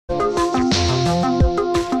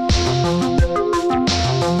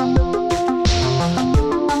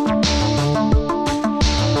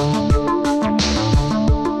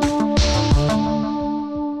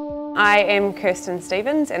am Kirsten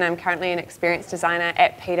Stevens and I'm currently an experience designer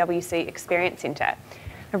at PwC Experience Centre.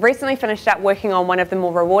 I've recently finished up working on one of the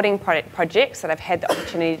more rewarding projects that I've had the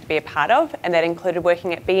opportunity to be a part of, and that included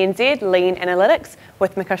working at BNZ Lean Analytics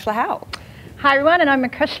with Macushla Howell. Hi everyone, and I'm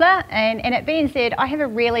Macushla, and at BNZ I have a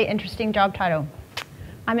really interesting job title.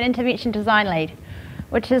 I'm an intervention design lead,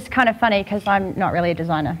 which is kind of funny because I'm not really a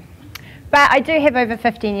designer. But I do have over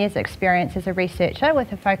 15 years experience as a researcher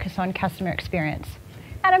with a focus on customer experience,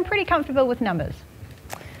 and I'm pretty comfortable with numbers.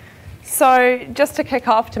 So just to kick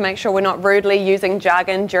off, to make sure we're not rudely using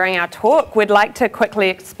jargon during our talk, we'd like to quickly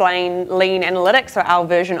explain Lean Analytics, or our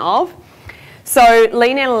version of. So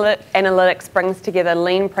Lean Analytics brings together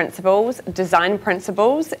lean principles, design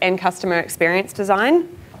principles, and customer experience design,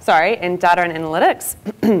 and data and analytics.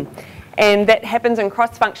 And that happens in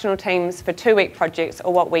cross-functional teams for 2-week projects,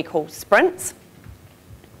 or what we call sprints.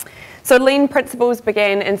 So lean principles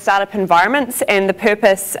began in startup environments, and the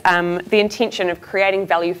purpose, the intention of creating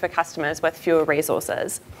value for customers with fewer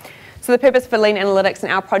resources. So the purpose for Lean Analytics in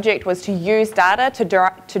our project was to use data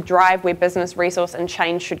to drive where business resource and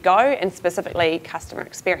change should go, and specifically customer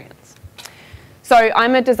experience. So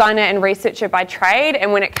I'm a designer and researcher by trade,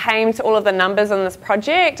 and when it came to all of the numbers on this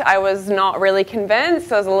project, I was not really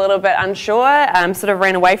convinced. I was a little bit unsure, sort of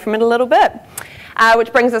ran away from it a little bit.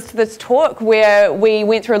 Which brings us to this talk where we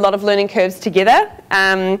went through a lot of learning curves together.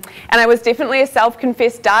 And I was definitely a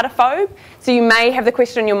self-confessed data phobe. So you may have the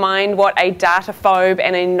question in your mind what a data phobe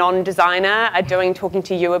and a non-designer are doing talking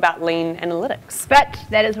to you about Lean Analytics. But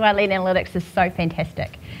that is why Lean Analytics is so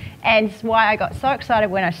fantastic. And it's why I got so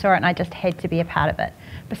excited when I saw it, and I just had to be a part of it.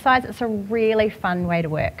 Besides, it's a really fun way to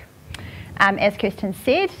work. As Kirsten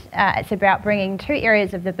said, it's about bringing 2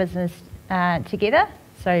 areas of the business together.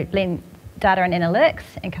 So Lean data and analytics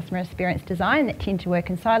and customer experience design that tend to work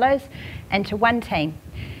in silos, into one team.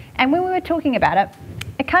 And when we were talking about it,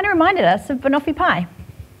 it kind of reminded us of banoffee pie.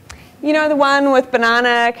 You know, the one with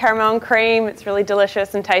banana, caramel and cream. It's really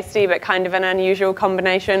delicious and tasty, but kind of an unusual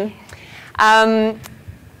combination.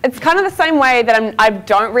 It's kind of the same way that I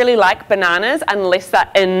don't really like bananas unless they're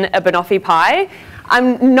in a banoffee pie.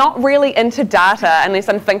 I'm not really into data unless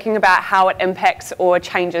I'm thinking about how it impacts or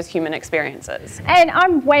changes human experiences. And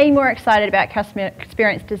I'm way more excited about customer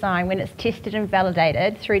experience design when it's tested and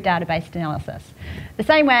validated through data-based analysis. The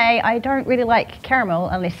same way I don't really like caramel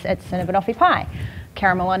unless it's in a banoffee pie.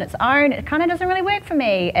 Caramel on its own, it kind of doesn't really work for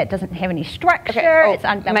me. It doesn't have any structure, okay, it's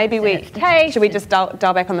unbalanced in its taste. Should we just dial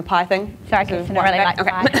back on the pie thing? Sorry, Kirsten, I really like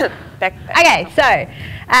pie. back. Okay,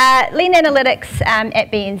 so Lean Analytics at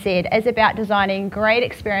BNZ is about designing great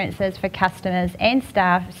experiences for customers and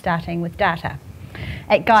staff, starting with data.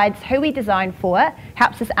 It guides who we design for,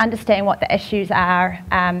 helps us understand what the issues are,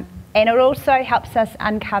 and it also helps us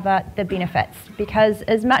uncover the benefits, because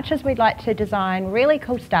as much as we'd like to design really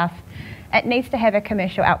cool stuff, it needs to have a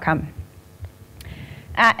commercial outcome.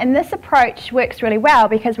 And this approach works really well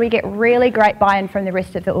because we get really great buy-in from the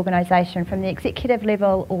rest of the organisation, from the executive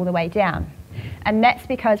level all the way down. And that's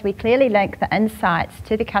because we clearly link the insights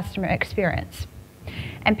to the customer experience.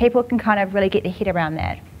 And people can kind of really get their head around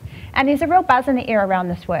that. And there's a real buzz in the air around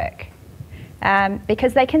this work,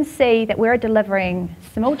 because they can see that we're delivering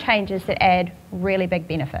small changes that add really big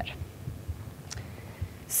benefit.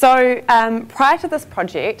 So prior to this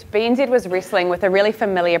project, BNZ was wrestling with a really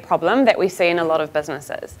familiar problem that we see in a lot of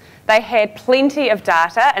businesses. They had plenty of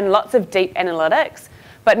data and lots of deep analytics,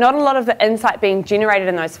 but not a lot of the insight being generated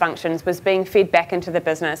in those functions was being fed back into the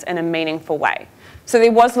business in a meaningful way. So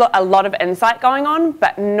there was a lot of insight going on,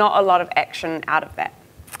 but not a lot of action out of that.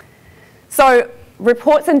 So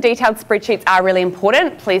reports and detailed spreadsheets are really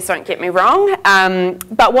important, please don't get me wrong,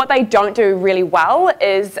 but what they don't do really well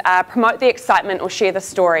is promote the excitement or share the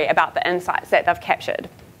story about the insights that they've captured.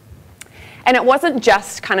 And it wasn't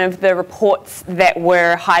just kind of the reports that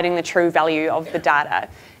were hiding the true value of the data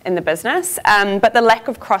in the business, but the lack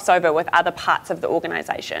of crossover with other parts of the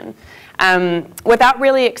organisation. Without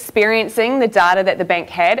really experiencing the data that the bank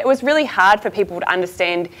had, it was really hard for people to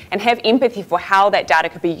understand and have empathy for how that data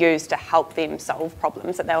could be used to help them solve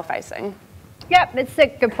problems that they were facing. Yep, that's a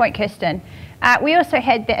good point, Kirsten. We also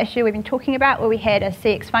had the issue we've been talking about where we had a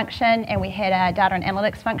CX function and we had a data and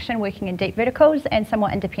analytics function working in deep verticals and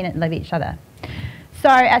somewhat independent of each other. So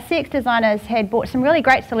our CX designers had brought some really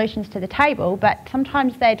great solutions to the table, but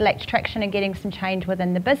sometimes they'd lacked traction in getting some change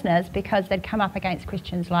within the business because they'd come up against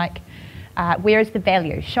questions like, where is the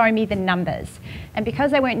value? Show me the numbers. And because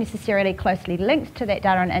they weren't necessarily closely linked to that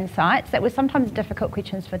data and insights, that was sometimes difficult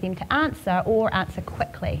questions for them to answer or answer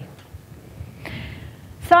quickly.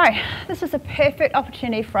 So this is a perfect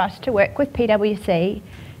opportunity for us to work with PwC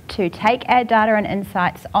to take our data and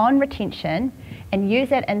insights on retention and use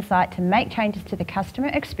that insight to make changes to the customer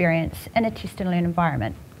experience in a test and learn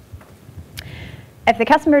environment. If the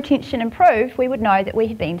customer retention improved, we would know that we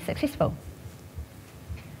had been successful.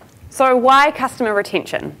 So why customer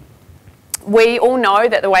retention? We all know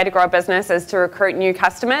that the way to grow a business is to recruit new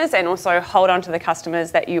customers and also hold on to the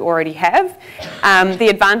customers that you already have. The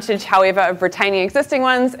advantage, however, of retaining existing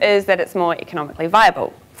ones is that it's more economically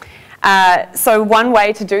viable. So one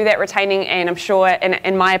way to do that retaining, and I'm sure,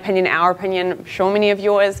 in my opinion, our opinion, I'm sure many of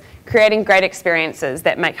yours, creating great experiences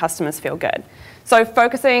that make customers feel good. So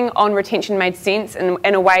focusing on retention made sense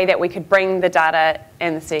in a way that we could bring the data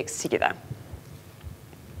and the CX together.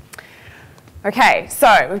 Okay,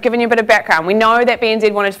 so we've given you a bit of background. We know that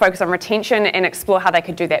BNZ wanted to focus on retention and explore how they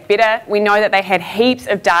could do that better. We know that they had heaps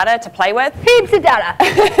of data to play with. Heaps of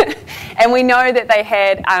data. And we know that they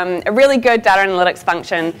had a really good data analytics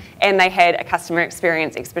function, and they had a customer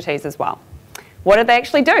experience expertise as well. What did they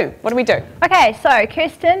actually do? What did we do? Okay, so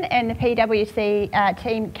Kirsten and the PwC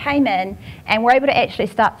team came in and were able to actually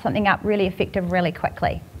start something up really effective really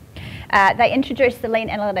quickly. They introduced the Lean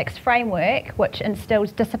Analytics framework, which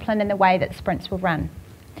instills discipline in the way that sprints will run.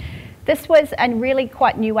 This was a really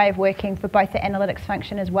quite new way of working for both the analytics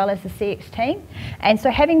function as well as the CX team. And so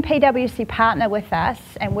having PwC partner with us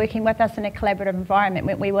and working with us in a collaborative environment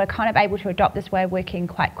meant we were kind of able to adopt this way of working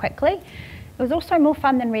quite quickly. It was also more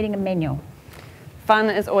fun than reading a manual. Fun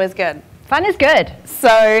is always good. Fun is good.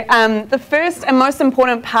 So the first and most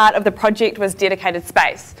important part of the project was dedicated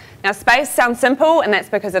space. Now space sounds simple, and that's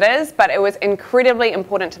because it is, but it was incredibly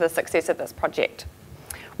important to the success of this project.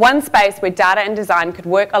 One space where data and design could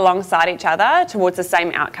work alongside each other towards the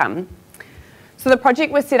same outcome. So the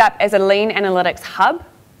project was set up as a Lean Analytics hub,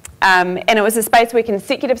 and it was a space where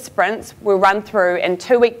consecutive sprints were run through in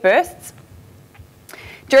 2-week bursts.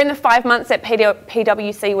 During the 5 months that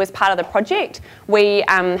PwC was part of the project, we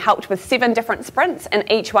helped with 7 different sprints, and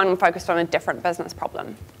each one focused on a different business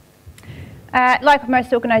problem. Like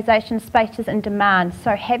most organisations, space is in demand,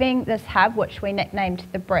 so having this hub, which we nicknamed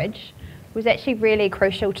the Bridge, was actually really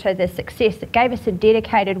crucial to the success. It gave us a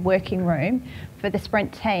dedicated working room for the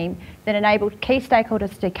sprint team that enabled key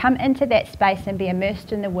stakeholders to come into that space and be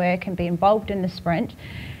immersed in the work and be involved in the sprint,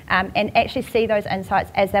 and actually see those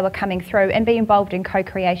insights as they were coming through and be involved in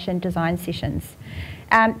co-creation design sessions.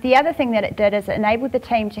 The other thing that it did is it enabled the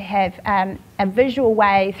team to have a visual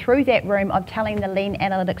way through that room of telling the Lean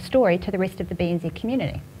Analytics story to the rest of the BNZ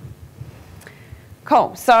community.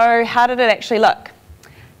 Cool, so how did it actually look?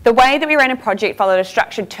 The way that we ran a project followed a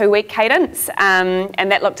structured 2-week cadence, and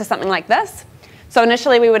that looked to something like this. So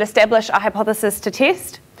initially we would establish a hypothesis to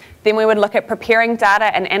test, then we would look at preparing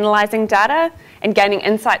data and analysing data and gaining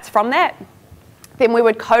insights from that. Then we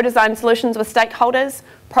would co-design solutions with stakeholders,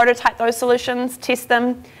 prototype those solutions, test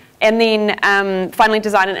them, and then finally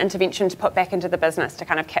design an intervention to put back into the business to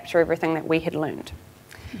kind of capture everything that we had learned.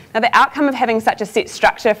 Now the outcome of having such a set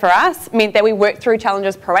structure for us meant that we worked through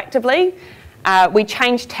challenges proactively, we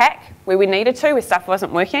changed tack where we needed to, where stuff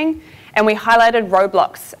wasn't working, and we highlighted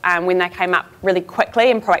roadblocks when they came up really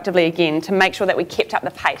quickly and proactively again to make sure that we kept up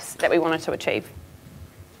the pace that we wanted to achieve.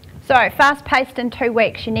 So fast-paced in 2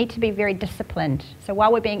 weeks, you need to be very disciplined. So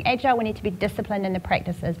while we're being agile, we need to be disciplined in the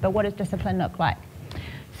practices. But what does discipline look like?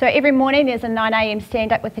 So every morning there's a 9 a.m.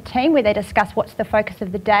 stand-up with the team where they discuss what's the focus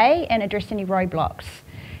of the day and address any roadblocks.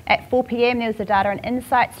 At 4 p.m. there's a data and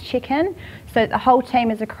insights check-in, so the whole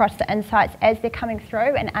team is across the insights as they're coming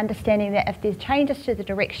through and understanding that if there's changes to the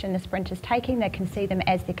direction the sprint is taking, they can see them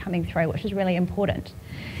as they're coming through, which is really important.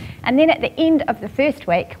 And then at the end of the first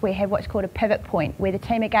week, we have what's called a pivot point, where the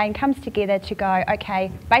team again comes together to go,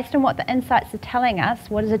 okay, based on what the insights are telling us,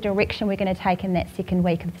 what is the direction we're going to take in that second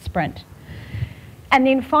week of the sprint? And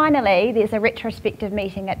then finally, there's a retrospective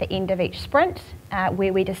meeting at the end of each sprint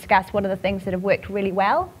where we discuss what are the things that have worked really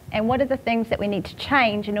well and what are the things that we need to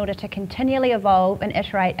change in order to continually evolve and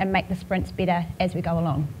iterate and make the sprints better as we go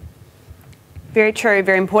along. Very true,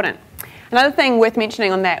 very important. Another thing worth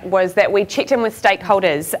mentioning on that was that we checked in with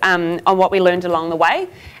stakeholders on what we learned along the way,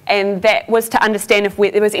 and that was to understand if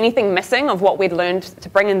there was anything missing of what we'd learned to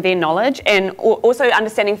bring in their knowledge, and also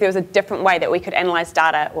understanding if there was a different way that we could analyse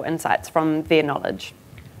data or insights from their knowledge.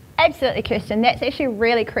 Absolutely, Kirsten. That's actually a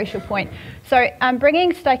really crucial point. So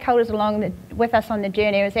bringing stakeholders along with us on the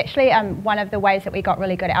journey was actually one of the ways that we got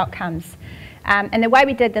really good outcomes. And the way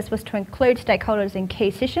we did this was to include stakeholders in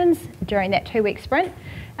key sessions during that 2-week sprint.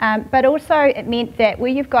 But also it meant that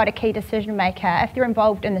where you've got a key decision maker, if they're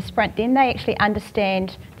involved in the sprint, then they actually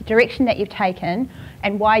understand the direction that you've taken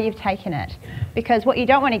and why you've taken it. Because what you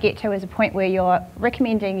don't want to get to is a point where you're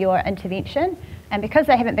recommending your intervention, And because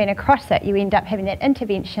they haven't been across it, you end up having that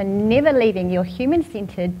intervention never leaving your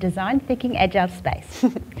human-centred, design thinking, agile space.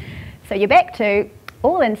 So you're back to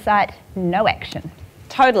all insight, no action.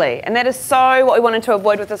 Totally, and that is so what we wanted to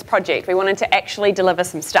avoid with this project. We wanted to actually deliver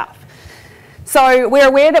some stuff. So we're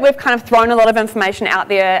aware that we've kind of thrown a lot of information out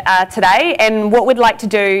there today, and what we'd like to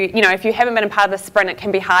do, you know, if you haven't been a part of the sprint, it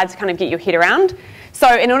can be hard to kind of get your head around.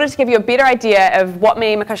 So in order to give you a better idea of what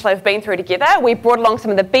me and Macushla have been through together, we brought along some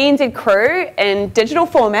of the BNZ crew in digital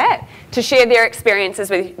format to share their experiences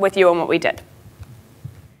with you on what we did.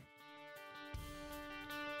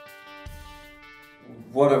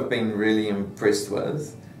 What I've been really impressed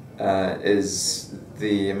with is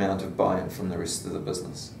the amount of buy-in from the rest of the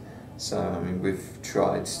business. So, I mean, we've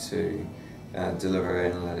tried to deliver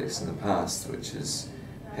analytics in the past, which has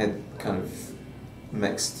had kind of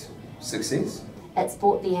mixed success. It's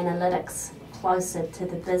brought the analytics closer to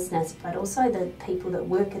the business, but also the people that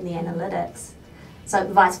work in the analytics. So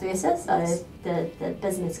vice versa, so the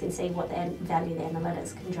business can see what value the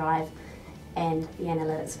analytics can drive, and the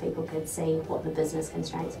analytics people could see what the business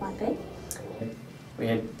constraints might be. We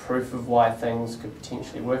had proof of why things could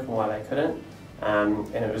potentially work and why they couldn't,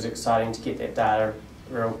 and it was exciting to get that data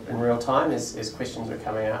in real time as questions were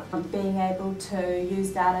coming up. Being able to use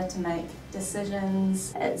data to make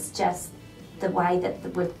decisions. It's just the way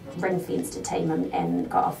that we've ring-fenced a team and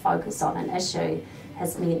got a focus on an issue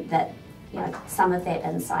has meant that, you know, some of that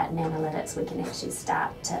insight and analytics we can actually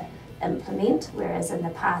start to implement, whereas in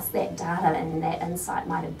the past that data and that insight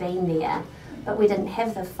might have been there, but we didn't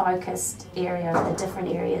have the focused area of the different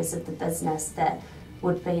areas of the business that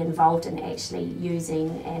would be involved in actually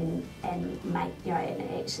using and make, you know,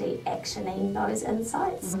 and actually actioning those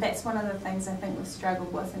insights. That's one of the things I think we've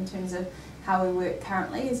struggled with in terms of how we work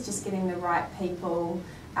currently, is just getting the right people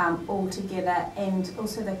all together, and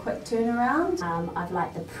also the quick turnaround. I've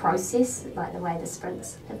liked the process, like the way the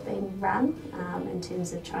sprints have been run, in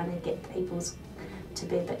terms of trying to get people to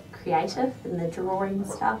be a bit creative in the drawing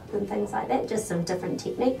stuff and things like that, just some different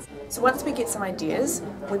techniques. So once we get some ideas,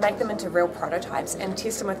 we make them into real prototypes and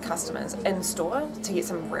test them with customers in store to get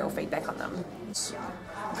some real feedback on them.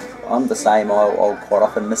 I'm the same. I'll quite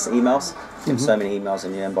often miss emails. You have so many emails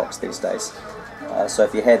in your inbox these days. So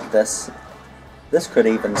if you had this could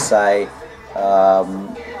even say,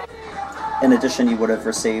 in addition, you would have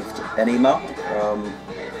received an email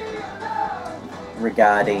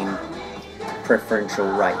regarding preferential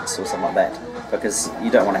rates or something like that, because you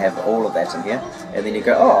don't want to have all of that in here, and then you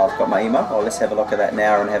go, oh, I've got my email, oh, let's have a look at that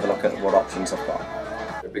now and have a look at what options I've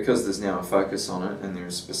got. Because there's now a focus on it and there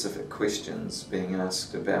are specific questions being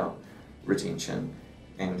asked about retention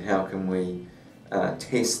and how can we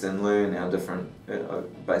test and learn our different,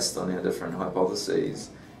 based on our different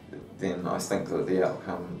hypotheses, then I think that the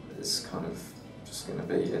outcome is kind of just going to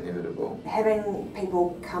be inevitable. Having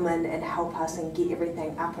people come in and help us and get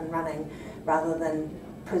everything up and running rather than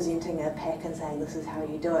presenting a pack and saying this is how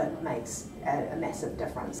you do it makes a massive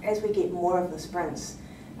difference. As we get more of the sprints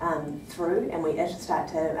through and we start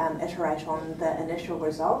to iterate on the initial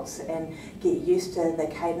results and get used to the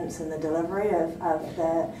cadence and the delivery of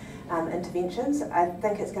the interventions, I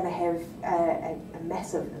think it's going to have a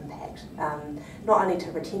massive impact, not only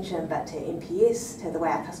to retention but to NPS, to the way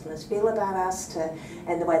our customers feel about us,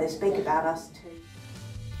 and the way they speak about us.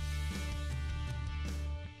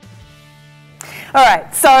 All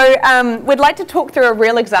right, so we'd like to talk through a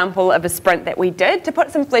real example of a sprint that we did to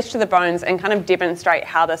put some flesh to the bones and kind of demonstrate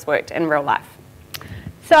how this worked in real life.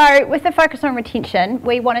 So with the focus on retention,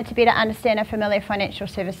 we wanted to better understand a familiar financial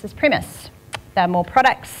services premise. The more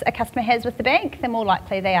products a customer has with the bank, the more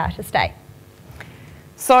likely they are to stay.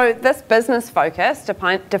 So this business focus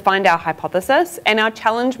defined our hypothesis, and our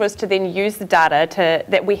challenge was to then use the data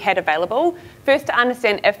that we had available, first to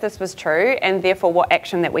understand if this was true and therefore what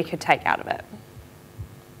action that we could take out of it.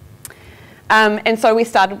 And so we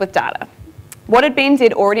started with data. What did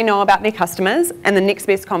BNZ already know about their customers and the next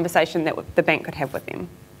best conversation that the bank could have with them?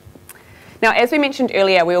 Now, as we mentioned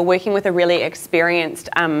earlier, we were working with a really experienced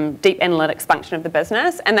deep analytics function of the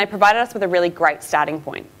business, and they provided us with a really great starting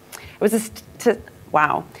point. It was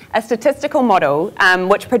a statistical model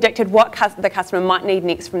which predicted what the customer might need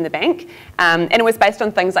next from the bank, and it was based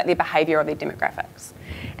on things like their behaviour or their demographics.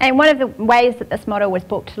 And one of the ways that this model was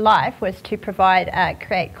brought to life was to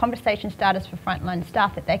create conversation starters for frontline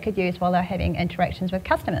staff that they could use while they're having interactions with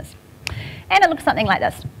customers. And it looks something like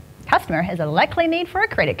this. Customer has a likely need for a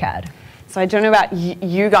credit card. So I don't know about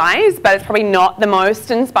you guys, but it's probably not the most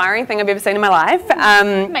inspiring thing I've ever seen in my life.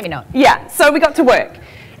 Maybe not. Yeah, so we got to work.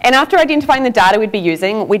 And after identifying the data we'd be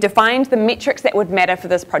using, we defined the metrics that would matter for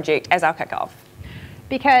this project as our kickoff.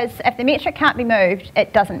 Because if the metric can't be moved,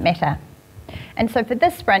 it doesn't matter. And so for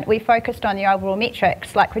this sprint, we focused on the overall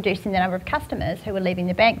metrics, like reducing the number of customers who were leaving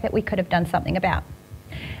the bank that we could have done something about.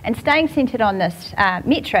 And staying centred on this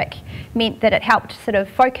metric meant that it helped sort of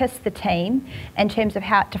focus the team in terms of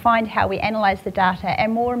how to find how we analyse the data,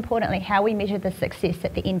 and more importantly, how we measure the success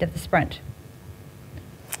at the end of the sprint.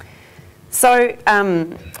 So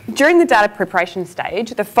during the data preparation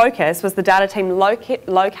stage, the focus was the data team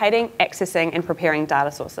locating, accessing and preparing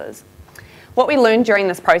data sources. What we learned during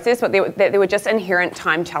this process was that there were just inherent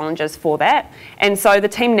time challenges for that, and so the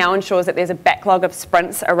team now ensures that there's a backlog of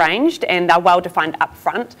sprints arranged and they're well defined up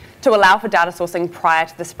front to allow for data sourcing prior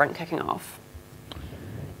to the sprint kicking off.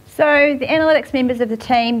 So the analytics members of the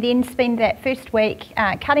team then spend that first week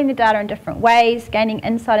cutting the data in different ways, gaining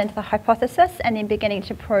insight into the hypothesis, and then beginning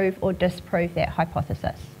to prove or disprove that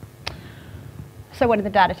hypothesis. So what did the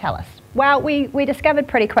data tell us? Well, we discovered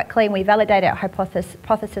pretty quickly, and we validated our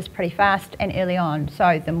hypothesis pretty fast and early on.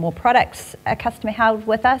 So the more products a customer held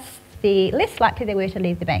with us, the less likely they were to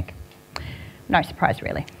leave the bank. No surprise,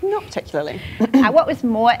 really. Not particularly. What was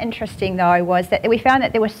more interesting, though, was that we found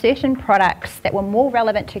that there were certain products that were more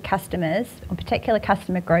relevant to customers, or particular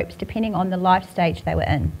customer groups, depending on the life stage they were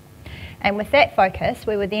in. And with that focus,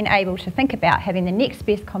 we were then able to think about having the next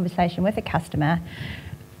best conversation with a customer,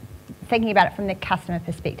 thinking about it from the customer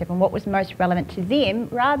perspective and what was most relevant to them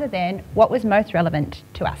rather than what was most relevant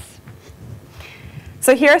to us.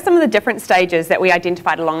 So here are some of the different stages that we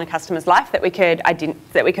identified along the customer's life that we could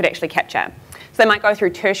actually capture. So they might go through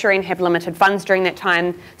tertiary and have limited funds during that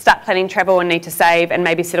time, start planning travel and need to save, and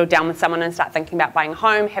maybe settle down with someone and start thinking about buying a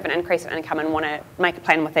home, have an increase in income and want to make a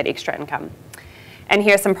plan with that extra income. And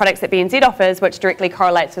here are some products that BNZ offers which directly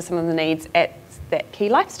correlates with some of the needs at that key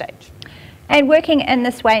life stage. And working in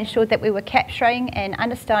this way ensured that we were capturing and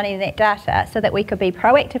understanding that data so that we could be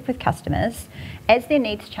proactive with customers as their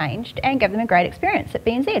needs changed and give them a great experience at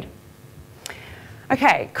BNZ.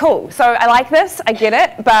 Okay, cool. So I like this, I get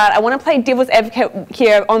it, but I want to play devil's advocate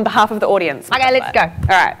here on behalf of the audience. Okay, let's go. All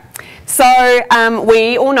right. So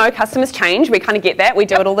we all know customers change. We kind of get that. We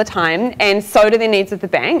do it all the time, and so do their needs with the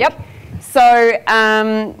bank. Yep.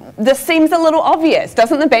 So this seems a little obvious.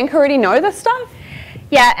 Doesn't the bank already know this stuff?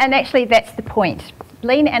 Yeah, and actually that's the point.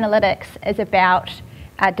 Lean analytics is about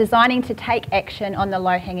designing to take action on the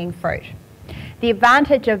low-hanging fruit. The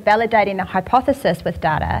advantage of validating the hypothesis with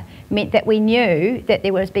data meant that we knew that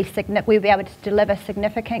we would be able to deliver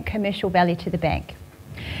significant commercial value to the bank.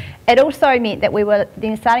 It also meant that we were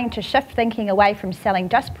then starting to shift thinking away from selling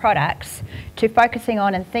just products to focusing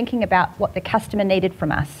on and thinking about what the customer needed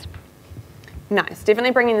from us. Nice,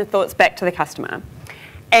 definitely bringing the thoughts back to the customer.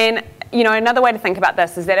 And you know, another way to think about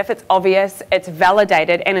this is that if it's obvious, it's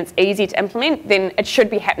validated and it's easy to implement, then it should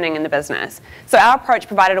be happening in the business. So our approach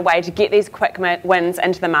provided a way to get these quick wins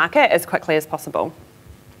into the market as quickly as possible.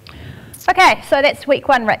 Okay, so that's week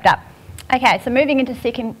one wrapped up. Okay, so moving into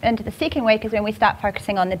the second week is when we start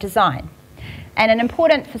focusing on the design. And an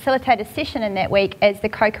important facilitated session in that week is the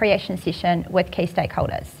co-creation session with key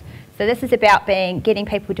stakeholders. So this is about getting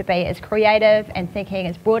people to be as creative and thinking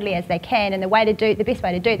as broadly as they can, and the best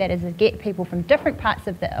way to do that is to get people from different parts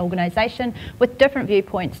of the organisation with different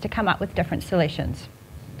viewpoints to come up with different solutions.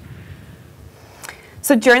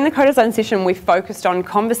 So during the co-design session, we focused on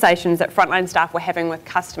conversations that frontline staff were having with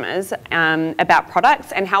customers about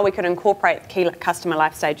products and how we could incorporate key customer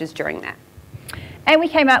life stages during that. And we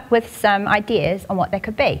came up with some ideas on what they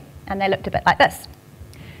could be, and they looked a bit like this.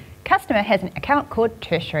 Customer has an account called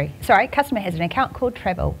customer has an account called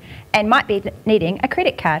travel and might be needing a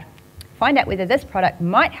credit card. Find out whether this product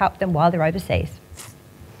might help them while they're overseas.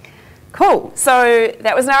 Cool, so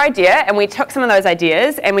that was our idea, and we took some of those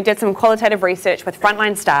ideas and we did some qualitative research with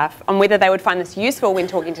frontline staff on whether they would find this useful when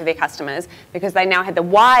talking to their customers, because they now had the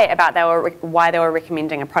why about why they were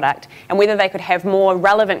recommending a product, and whether they could have more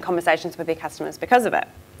relevant conversations with their customers because of it.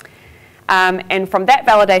 And from that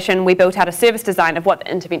validation, we built out a service design of what the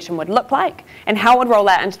intervention would look like and how it would roll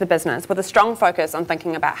out into the business, with a strong focus on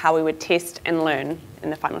thinking about how we would test and learn in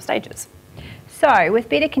the final stages. So, with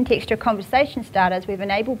better contextual conversation starters, we've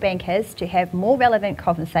enabled bankers to have more relevant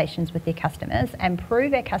conversations with their customers,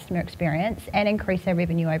 improve our customer experience and increase our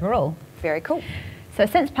revenue overall. Very cool. So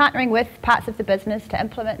since partnering with parts of the business to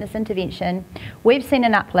implement this intervention, we've seen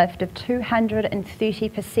an uplift of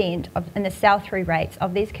 230% in the sell-through rates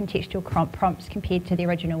of these contextual prompts compared to the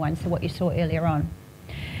original ones, so what you saw earlier on.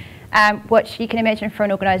 Which you can imagine for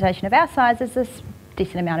an organisation of our size is this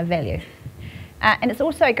decent amount of value. And it's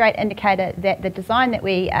also a great indicator that the design that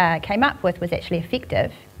we came up with was actually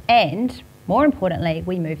effective, and more importantly,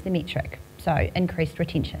 we moved the metric, so increased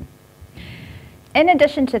retention. In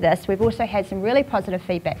addition to this, we've also had some really positive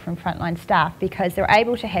feedback from frontline staff because they're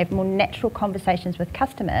able to have more natural conversations with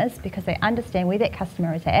customers because they understand where that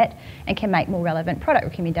customer is at and can make more relevant product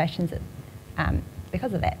recommendations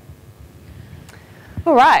because of that.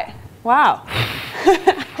 All right. Wow.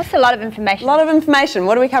 That's a lot of information. A lot of information.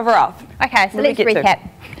 What do we cover off? Okay, so let's recap.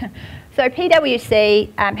 So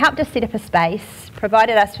PwC helped us set up a space,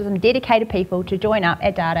 provided us with some dedicated people to join up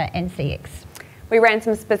our data and CX. We ran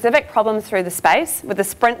some specific problems through the space with a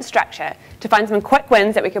sprint structure to find some quick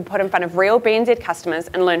wins that we could put in front of real BNZ customers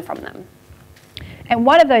and learn from them. And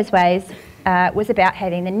one of those ways was about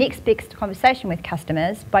having the next best conversation with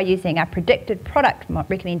customers by using our predicted product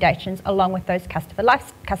recommendations along with those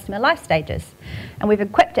customer life stages. And we've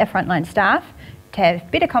equipped our frontline staff to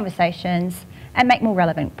have better conversations and make more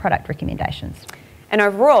relevant product recommendations. And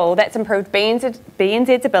overall, that's improved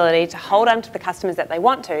BNZ's ability to hold on to the customers that they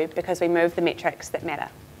want to because we move the metrics that matter.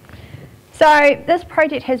 So this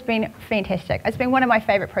project has been fantastic. It's been one of my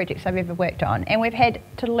favourite projects I've ever worked on, and we've had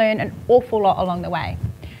to learn an awful lot along the way.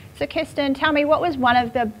 So Kirsten, tell me, what was one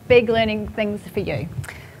of the big learning things for you?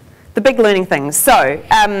 The big learning things. So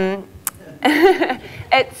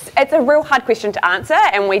it's a real hard question to answer,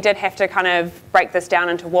 and we did have to kind of break this down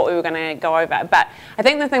into what we were going to go over. But I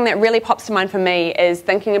think the thing that really pops to mind for me is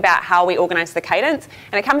thinking about how we organise the cadence,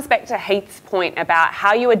 and it comes back to Heath's point about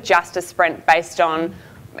how you adjust a sprint based on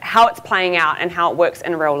how it's playing out and how it works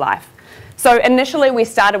in real life. So initially we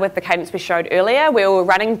started with the cadence we showed earlier. We were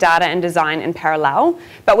running data and design in parallel,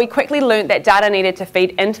 but we quickly learned that data needed to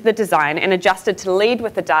feed into the design and adjusted to lead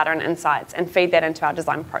with the data and insights and feed that into our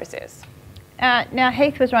design process. Now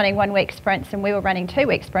Heath was running 1 week sprints and we were running 2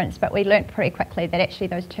 week sprints, but we learnt pretty quickly that actually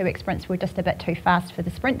those 2 week sprints were just a bit too fast for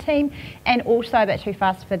the sprint team and also a bit too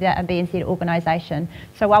fast for the BNZ organisation.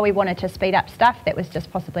 So while we wanted to speed up stuff, that was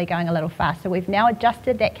just possibly going a little fast. So we've now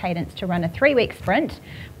adjusted that cadence to run a 3 week sprint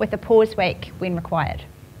with a pause week when required.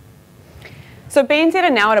 So BNZ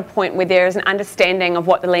are now at a point where there is an understanding of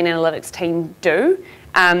what the Lean Analytics team do,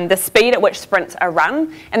 the speed at which sprints are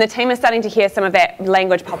run, and the team is starting to hear some of that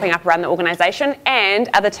language popping up around the organisation, and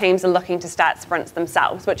other teams are looking to start sprints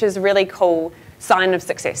themselves, which is a really cool sign of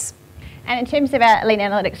success. And in terms of our Lean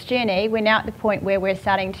Analytics journey, we're now at the point where we're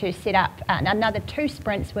starting to set up another 2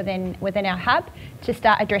 sprints within our hub to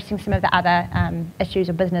start addressing some of the other issues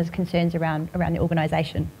or business concerns around the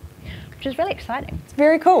organisation, which is really exciting. It's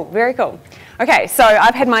very cool, very cool. Okay, so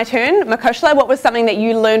I've had my turn. Macushla, what was something that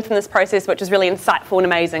you learned from this process which is really insightful and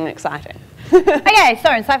amazing and exciting? Okay, so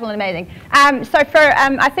insightful and amazing.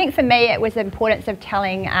 I think for me it was the importance of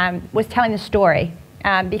telling the story.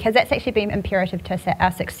 Because that's actually been imperative to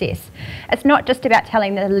our success. It's not just about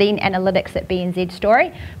telling the Lean Analytics at BNZ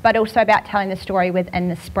story, but also about telling the story within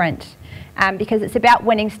the sprint. Because it's about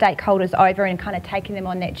winning stakeholders over and kind of taking them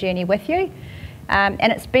on that journey with you.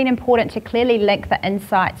 And it's been important to clearly link the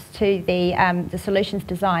insights to the solutions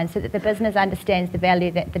design so that the business understands the value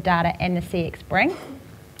that the data and the CX bring.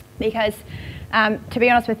 Because to be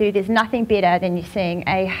honest with you, there's nothing better than you seeing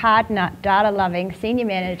a hard nut, data-loving senior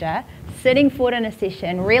manager sitting forward in a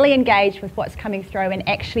session, really engaged with what's coming through and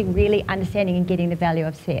actually really understanding and getting the value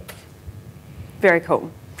of CX. Very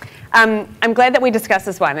cool. I'm glad that we discussed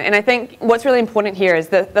this one, and I think what's really important here is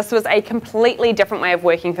that this was a completely different way of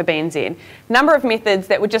working for BNZ. Number of methods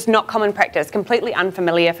that were just not common practice, completely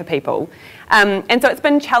unfamiliar for people. And so it's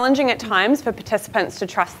been challenging at times for participants to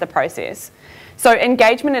trust the process. So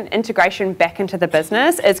engagement and integration back into the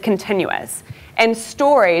business is continuous, and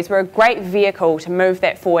stories were a great vehicle to move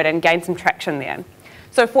that forward and gain some traction there.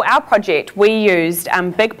 So for our project, we used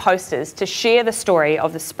big posters to share the story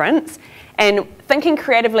of the sprints, and thinking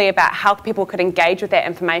creatively about how people could engage with that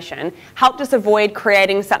information helped us avoid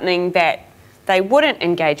creating something that they wouldn't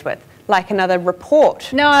engage with, like another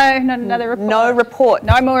report. No, not another report. No report.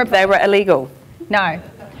 No more report. They were illegal. No.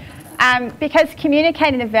 Because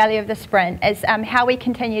communicating the value of the sprint is how we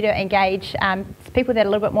continue to engage people that are a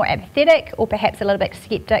little bit more apathetic or perhaps a little bit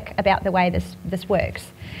sceptic about the way this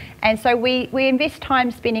works. And so we invest time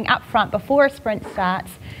spending up front before a sprint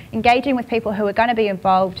starts, engaging with people who are going to be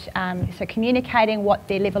involved, so communicating what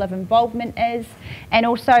their level of involvement is, and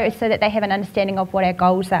also so that they have an understanding of what our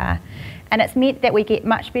goals are. And it's meant that we get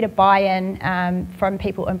much better buy-in from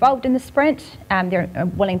people involved in the sprint. They're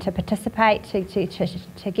willing to participate,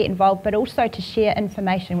 to get involved, but also to share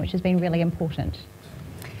information, which has been really important.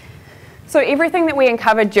 So everything that we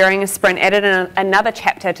uncovered during a sprint added another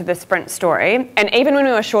chapter to the sprint story, and even when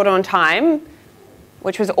we were short on time,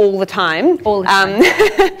 which was all the time,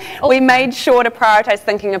 we made sure to prioritise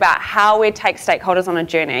thinking about how we'd take stakeholders on a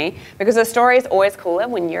journey, because the story is always cooler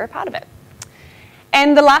when you're a part of it.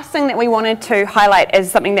 And the last thing that we wanted to highlight is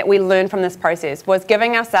something that we learned from this process was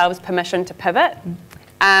giving ourselves permission to pivot.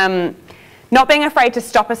 Not being afraid to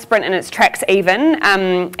stop a sprint in its tracks even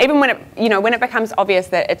when it becomes obvious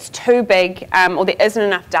that it's too big or there isn't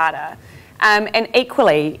enough data. And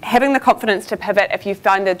equally, having the confidence to pivot if you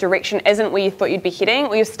find the direction isn't where you thought you'd be heading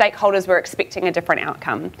or your stakeholders were expecting a different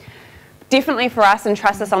outcome. Definitely for us, and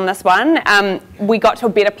trust us on this one, we got to a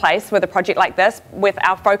better place with a project like this, with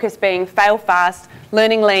our focus being fail fast,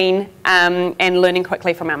 learning lean, and learning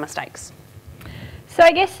quickly from our mistakes. So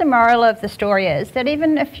I guess the moral of the story is that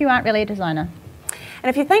even if you aren't really a designer, and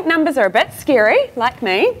if you think numbers are a bit scary, like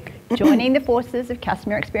me, joining the forces of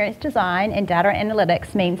customer experience design and data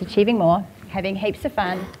analytics means achieving more, having heaps of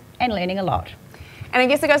fun, and learning a lot. And I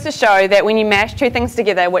guess it goes to show that when you mash two things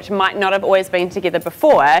together, which might not have always been together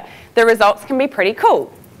before, the results can be pretty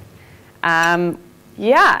cool.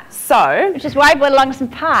 Yeah, so... Which is why we're along some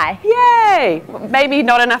pie. Yay! Maybe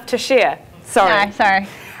not enough to share. Sorry. No, sorry.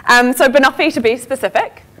 So banoffee to be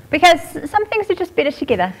specific. Because some things are just better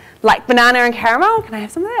together. Like banana and caramel. Can I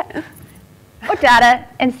have some of that? Or data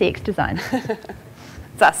and CX design.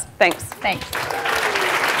 It's us. Thanks. Thanks.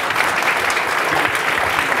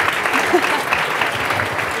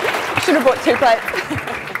 Should have brought 2 plates.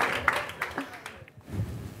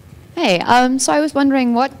 Hey, so I was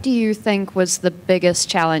wondering, what do you think was the biggest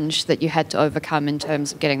challenge that you had to overcome in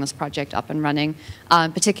terms of getting this project up and running?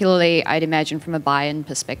 Particularly, I'd imagine from a buy-in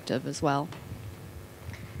perspective as well.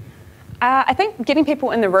 I think getting people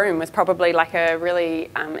in the room was probably like a really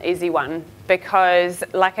easy one because,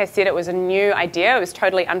 like I said, it was a new idea. It was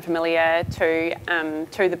totally unfamiliar to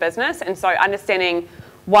the business, and so understanding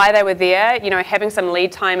why they were there, having some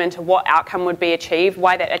lead time into what outcome would be achieved,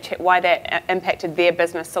 why that impacted their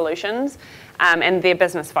business solutions and their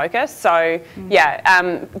business focus. So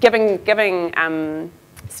giving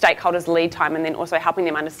stakeholders lead time and then also helping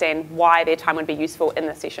them understand why their time would be useful in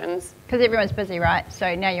the sessions. Because everyone's busy, right?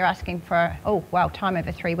 So now you're asking for, time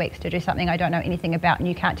over 3 weeks to do something I don't know anything about and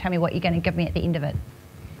you can't tell me what you're going to give me at the end of it.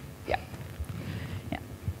 Yeah.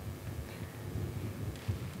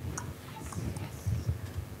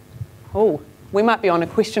 Oh, we might be on a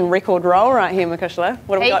question record roll right here, Macushla.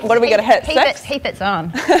 What have we got to hit? 6? Heap it's on.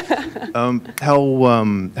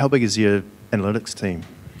 How big is your analytics team?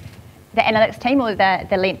 The analytics team or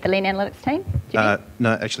the lean analytics team?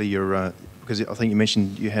 No, actually, because I think you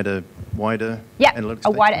mentioned you had a wider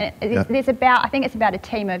analytics team. There's about, I think it's about a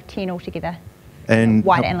team of 10 altogether. And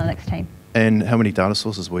wider analytics team. And how many data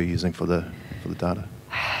sources were you using for the data?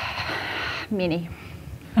 Many.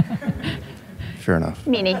 Fair enough.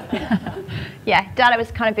 Many. Yeah, data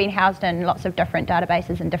was kind of being housed in lots of different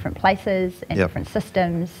databases in different places and different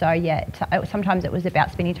systems. So sometimes it was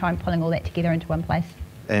about spending time pulling all that together into one place.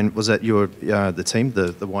 And was that the team,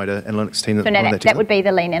 the wider analytics team? That would be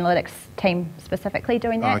the lean analytics team specifically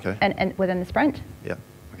doing that within the sprint. Yeah,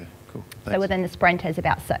 okay, cool. Thanks. So within the sprint is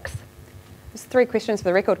about 6. There's 3 questions for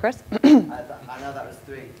the record, Chris. I know that was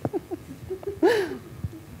 3.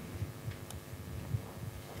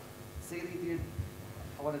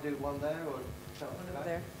 I want to do one there or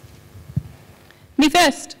there? Me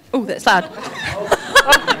first. Oh, that's loud.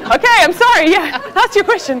 Okay, I'm sorry. Yeah, that's your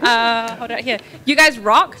question. Hold on here. You guys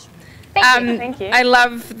rock. Thank you. I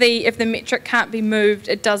love if the metric can't be moved,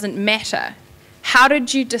 it doesn't matter. How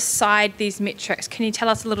did you decide these metrics? Can you tell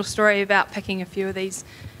us a little story about picking a few of these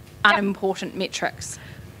unimportant metrics?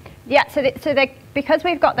 Yeah, because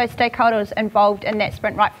we've got those stakeholders involved in that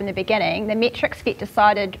sprint right from the beginning, the metrics get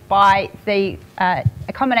decided by a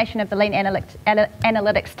combination of the lean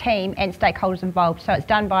analytics team and stakeholders involved. So it's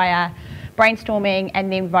done by a brainstorming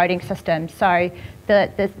and then voting system. So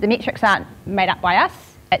the metrics aren't made up by us,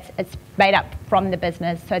 it's made up from the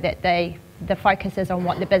business so that the focus is on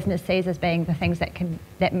what the business sees as being the things that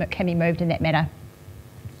can be moved in that manner.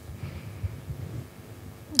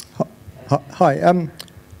 Hi.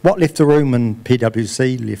 What left the room when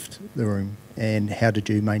PwC left the room, and how did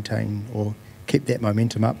you maintain or keep that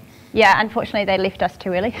momentum up? Yeah, unfortunately they left us too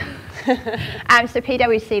early. So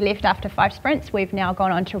PwC left after 5 sprints. We've now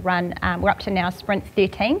gone on to run, we're up to now sprint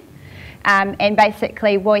 13. And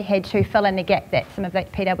basically we had to fill in the gap that some of the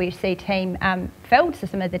PwC team filled, so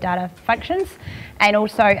some of the data functions. And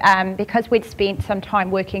also because we'd spent some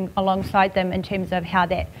time working alongside them in terms of how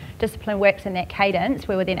that discipline works and that cadence,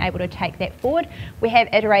 we were then able to take that forward. We have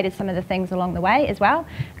iterated some of the things along the way as well.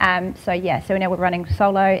 So now we're running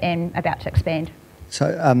solo and about to expand.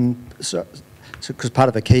 So because part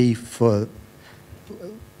of the key for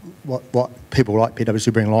what people like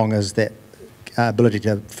PwC bring along is that ability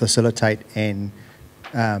to facilitate and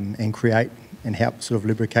create and help sort of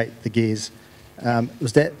lubricate the gears.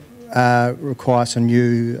 Was that require some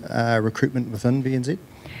new recruitment within BNZ?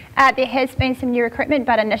 There has been some new recruitment,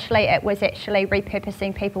 but initially it was actually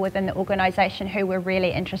repurposing people within the organisation who were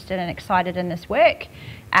really interested and excited in this work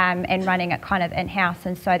and running it kind of in-house.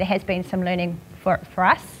 And so there has been some learning for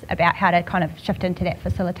us about how to kind of shift into that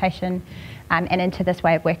facilitation and into this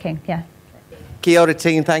way of working. Yeah. Kia ora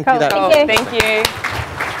team, thank you. Thank you. Thank you.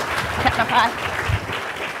 Thank you.